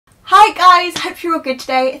Hi guys, hope you're all good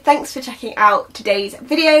today. Thanks for checking out today's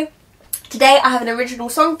video. Today I have an original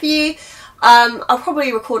song for you. I'll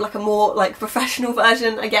probably record like a more professional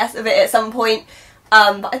version, I guess, of it at some point.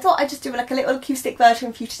 But I thought I'd just do like a little acoustic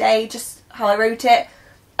version for you today, just how I wrote it.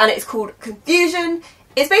 And it's called Confusion.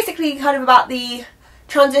 It's basically kind of about the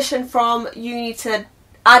transition from uni to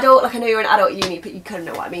adult. Like, I know you're in adult uni, but you kind of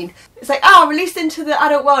know what I mean. It's like, released into the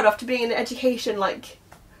adult world after being in education like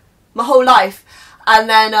my whole life. And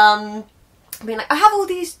then being like, I have all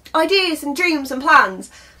these ideas and dreams and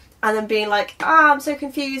plans. And then being like, I'm so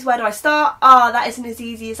confused, where do I start? That isn't as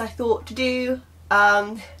easy as I thought to do.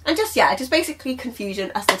 And just basically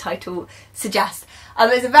confusion, as the title suggests.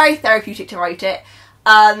 It's very therapeutic to write it.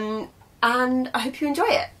 And I hope you enjoy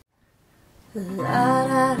it. When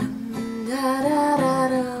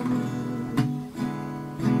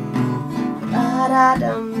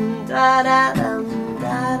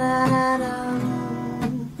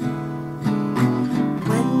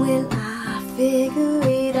will I figure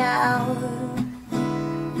it out?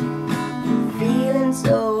 I'm feeling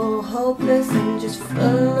so hopeless and just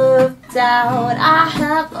full of doubt. I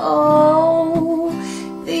have all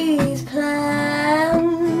these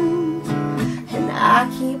plans, and I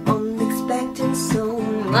keep on expecting so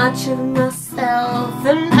much of myself,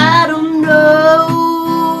 and I don't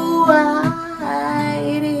know why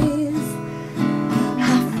it is.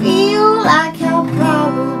 I feel like I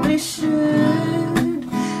probably should.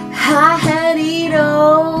 I had it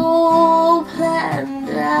all planned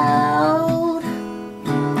out,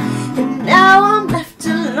 and now I'm left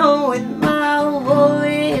alone with my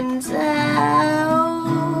worry and doubt.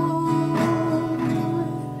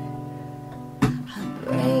 Her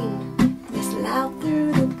brain is loud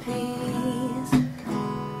through the pace,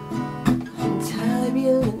 and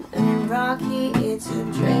turbulent and rocky. It's a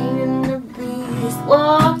draining the beast,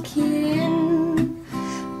 walking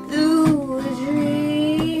through a dream,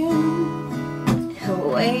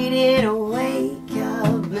 waiting to wake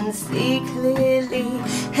up and see clearly,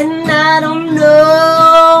 and I don't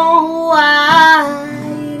know why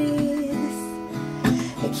it is.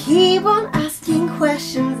 I keep on asking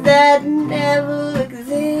questions that never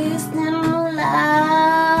exist and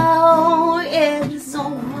allow it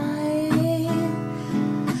so quiet.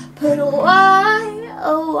 But why,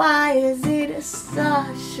 oh why is it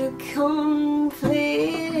such a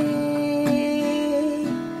conflict?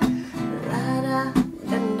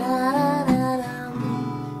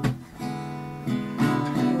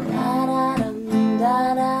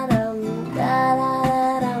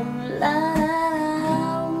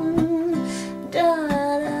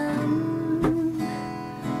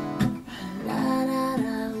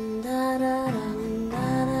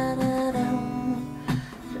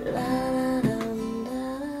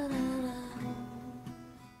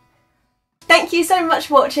 Thank you so much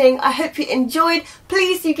for watching. I hope you enjoyed.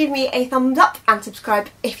 Please do give me a thumbs up and subscribe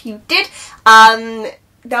if you did.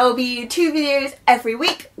 There will be 2 videos every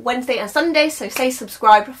week, Wednesday and Sunday, so stay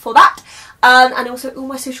subscribed for that. And also all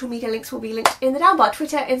my social media links will be linked in the down bar.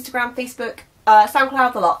 Twitter, Instagram, Facebook,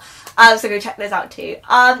 SoundCloud, a lot. So go check those out too.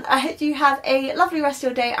 I hope you have a lovely rest of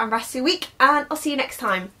your day and rest of your week, and I'll see you next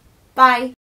time. Bye.